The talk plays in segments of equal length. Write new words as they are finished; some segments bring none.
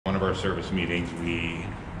of our service meetings, we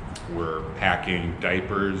were packing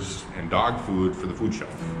diapers and dog food for the food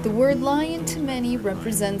shelf. The word Lion to many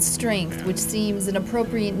represents strength, which seems an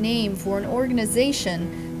appropriate name for an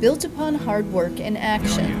organization built upon hard work and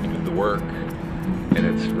action. You do the work, and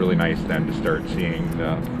it's really nice then to start seeing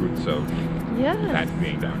the fruits of that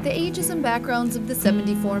being done. The ages and backgrounds of the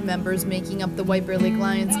 74 members making up the White Bear Lake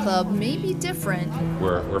Lions Club may be different.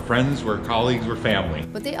 We're friends, we're colleagues, we're family.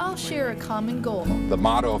 But they all share a common goal. The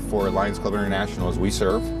motto for Lions Club International is "We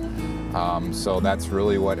serve." So that's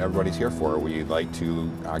really what everybody's here for. We like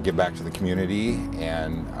to give back to the community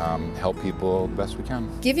and help people the best we can.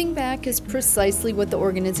 Giving back is precisely what the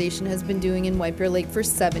organization has been doing in White Bear Lake for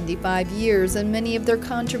 75 years, and many of their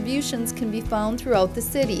contributions can be found throughout the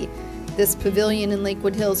city. This pavilion in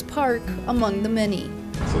Lakewood Hills Park among the many.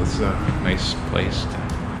 So it's a nice place.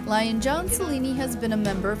 Lion John Cellini has been a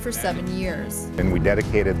member for 7 years. And we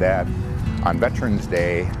dedicated that on Veterans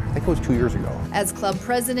Day, I think it was 2 years ago. As club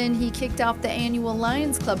president, he kicked off the annual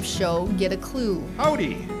Lions Club show, Get a Clue.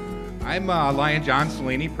 Howdy, I'm Lion John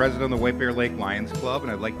Cellini, president of the White Bear Lake Lions Club,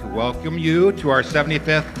 and I'd like to welcome you to our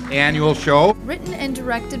 75th annual show. Written and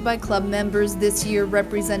directed by club members, this year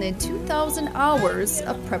represented 2,000 hours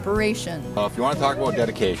of preparation. If you want to talk about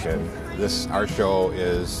dedication, our show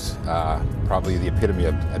is probably the epitome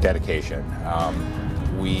of a dedication.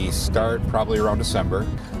 We start probably around December.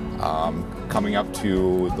 Coming up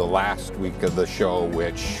to the last week of the show,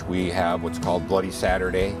 which we have what's called Bloody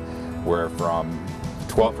Saturday, where for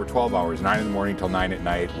 12 hours, 9 in the morning till 9 at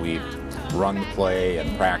night, we run the play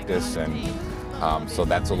and practice, and so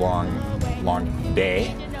that's a long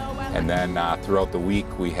day. And then throughout the week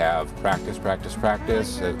we have practice,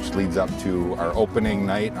 which leads up to our opening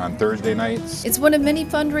night on Thursday nights. It's one of many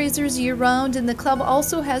fundraisers year-round, and the club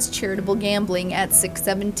also has charitable gambling at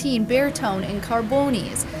 617 Beartown in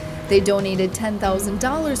Carbones. They donated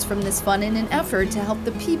 $10,000 from this fund in an effort to help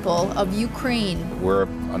the people of Ukraine. We're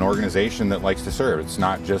an organization that likes to serve. It's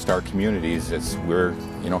not just our communities. We're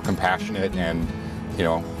compassionate, and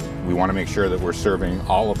we want to make sure that we're serving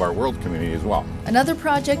all of our world community as well. Another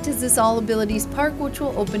project is this All Abilities Park, which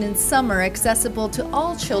will open in summer, accessible to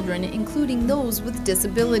all children, including those with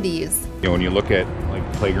disabilities. When you look at like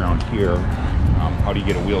the playground here, how do you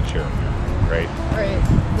get a wheelchair here? Right.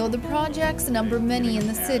 Though the projects number many in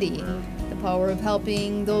the city, the power of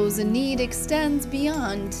helping those in need extends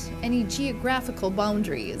beyond any geographical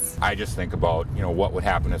boundaries. I just think about, what would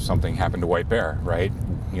happen if something happened to White Bear, right?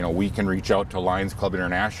 We can reach out to Lions Club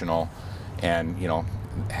International and,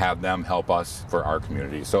 have them help us for our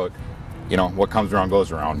community. So, what comes around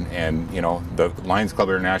goes around, and, the Lions Club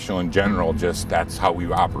International in general, that's how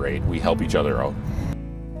we operate. We help each other out.